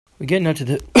We get now to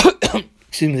the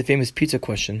the famous pizza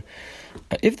question.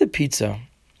 If the pizza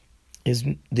is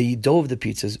the dough of the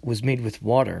pizza was made with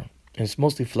water, and it's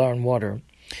mostly flour and water,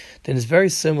 then it's very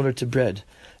similar to bread.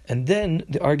 And then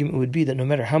the argument would be that no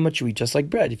matter how much you eat, just like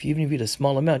bread, if you even eat a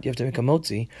small amount, you have to make a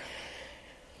motzi.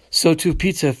 So to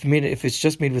pizza, if it's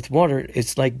just made with water,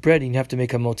 it's like bread, and you have to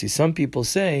make a motzi. Some people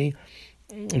say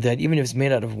that even if it's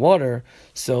made out of water,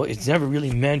 so it's never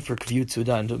really meant for kviyut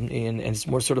suda, and it's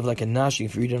more sort of like a nashi.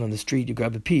 If you eat it on the street, you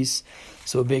grab a piece,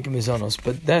 so a bacon mizanos.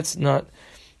 But that's not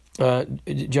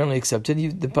generally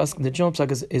accepted. The general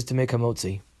psak is to make a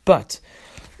motzi. But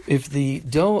if the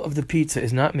dough of the pizza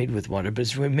is not made with water, but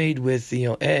it's made with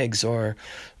eggs or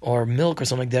milk or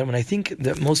something like that, when I think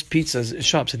that most pizzas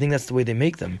shops, I think that's the way they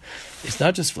make them. It's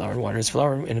not just flour and water; it's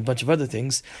flour and a bunch of other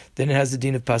things. Then it has the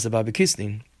din of pasa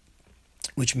babakisnin,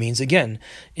 which means again,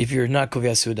 if you're not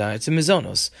kovia suda, it's a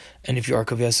mizonos, and if you are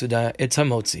kovia suda, it's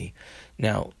hamotzi.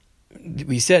 Now,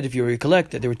 we said, if you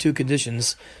recollect, that there were two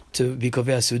conditions to be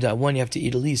kovea suda. One, you have to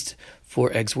eat at least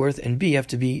 4 eggs worth, and B, you have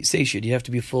to be satiated. You have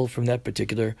to be full from that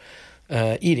particular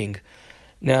eating.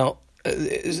 Now,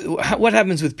 what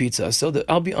happens with pizza? So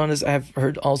I'll be honest, I have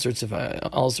heard all sorts of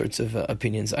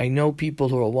opinions. I know people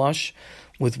who will wash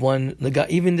with one,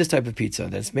 even this type of pizza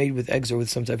that's made with eggs or with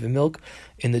some type of milk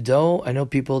in the dough. I know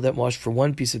people that wash for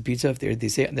one piece of pizza. If they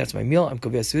say, that's my meal, I'm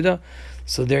kovea suda.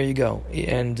 So there you go.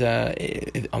 And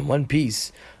on one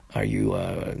piece, are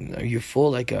you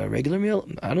full like a regular meal?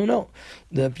 I don't know.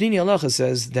 The Pnini Halacha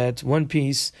says that one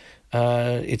piece,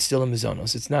 it's still a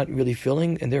mizonos. It's not really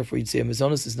filling, and therefore you'd say a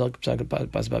mizonos is not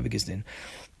pasbabigistin.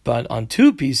 But on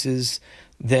 2 pieces,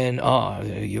 then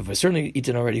you've certainly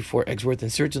eaten already 4 eggs worth,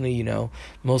 and certainly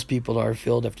most people are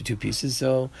filled after 2 pieces,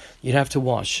 so you'd have to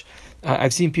wash.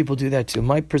 I've seen people do that too.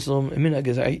 My personal minhag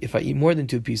is if I eat more than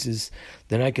 2 pieces,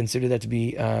 then I consider that to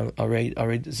be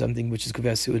already something which is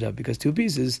kovea suda, because 2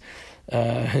 pieces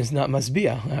is not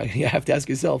masbia. You have to ask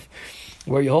yourself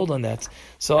where you hold on that.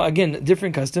 So again,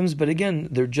 different customs, but again,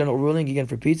 their general ruling again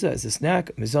for pizza is a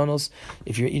snack, mizonos.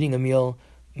 If you're eating a meal,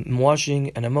 washing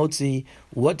and a motzi,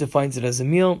 what defines it as a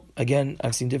meal? Again,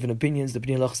 I've seen different opinions. The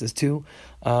Pnei Halach says 2.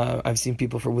 I've seen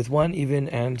people with 1 even,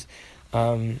 and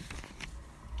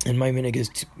my minhag is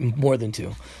more than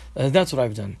 2. That's what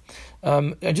I've done.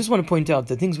 I just want to point out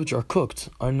that things which are cooked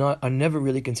are never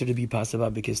really considered to be pasa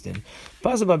babakistin.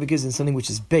 Pasa babakistin is something which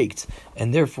is baked,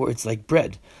 and therefore it's like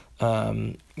bread.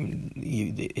 Something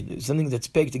that's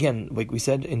baked, again, like we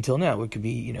said until now, it could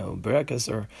be berekas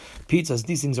or pizzas.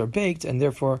 These things are baked, and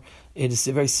therefore it is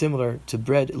very similar to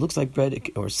bread. It looks like bread,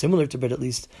 or similar to bread at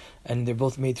least, and they're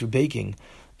both made through baking.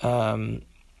 And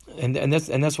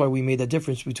that's why we made that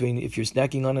difference between if you're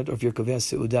snacking on it or if you're kovea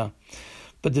seuda.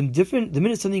 But the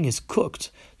minute something is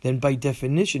cooked, then by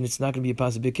definition it's not going to be a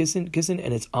pasa b'kisin,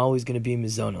 and it's always going to be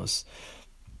mizonos.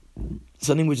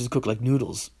 Something which is cooked like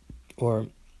noodles, or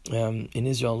in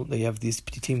Israel they have these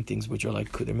ptitim things which are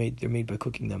like they're made by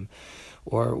cooking them,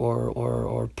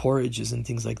 or porridges and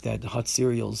things like that, hot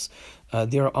cereals.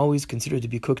 They are always considered to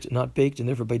be cooked, not baked, and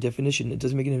therefore by definition it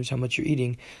doesn't make any difference how much you're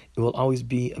eating. It will always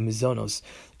be a mizonos.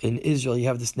 In Israel you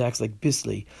have the snacks like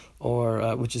bisli,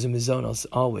 or which is a mizonos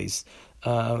always.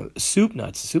 Soup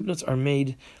nuts are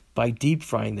made by deep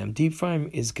frying them. Deep frying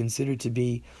is considered to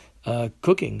be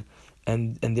cooking.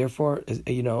 And therefore,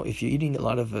 if you're eating a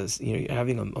lot of, you're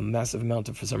having a massive amount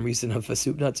of, for some reason, of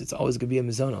soup nuts, it's always going to be a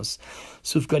mizonos.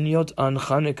 Sufganiyot on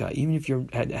Chanukah, even if you're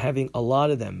having a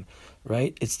lot of them,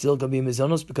 right, it's still going to be a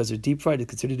mizonos because they're deep fried. It's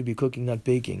considered to be cooking, not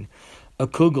baking. A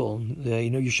kugel,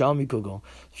 Yushalmi kugel.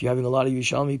 If you're having a lot of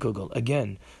Yushalmi kugel,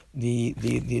 again, the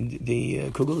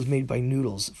kugel is made by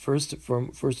noodles first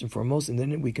and foremost, and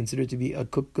then we consider it to be a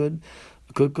cooked good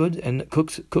and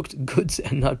cooked goods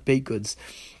and not baked goods.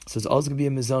 So it's also going to be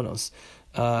a mizonos.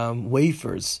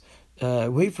 Wafers,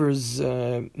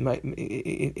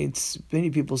 it's many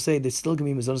people say they're still going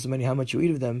to be mizonos no matter how much you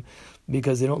eat of them,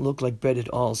 because they don't look like bread at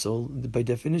all. So by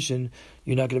definition,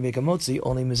 you're not going to make a motzi,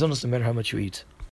 only mizonos no matter how much you eat.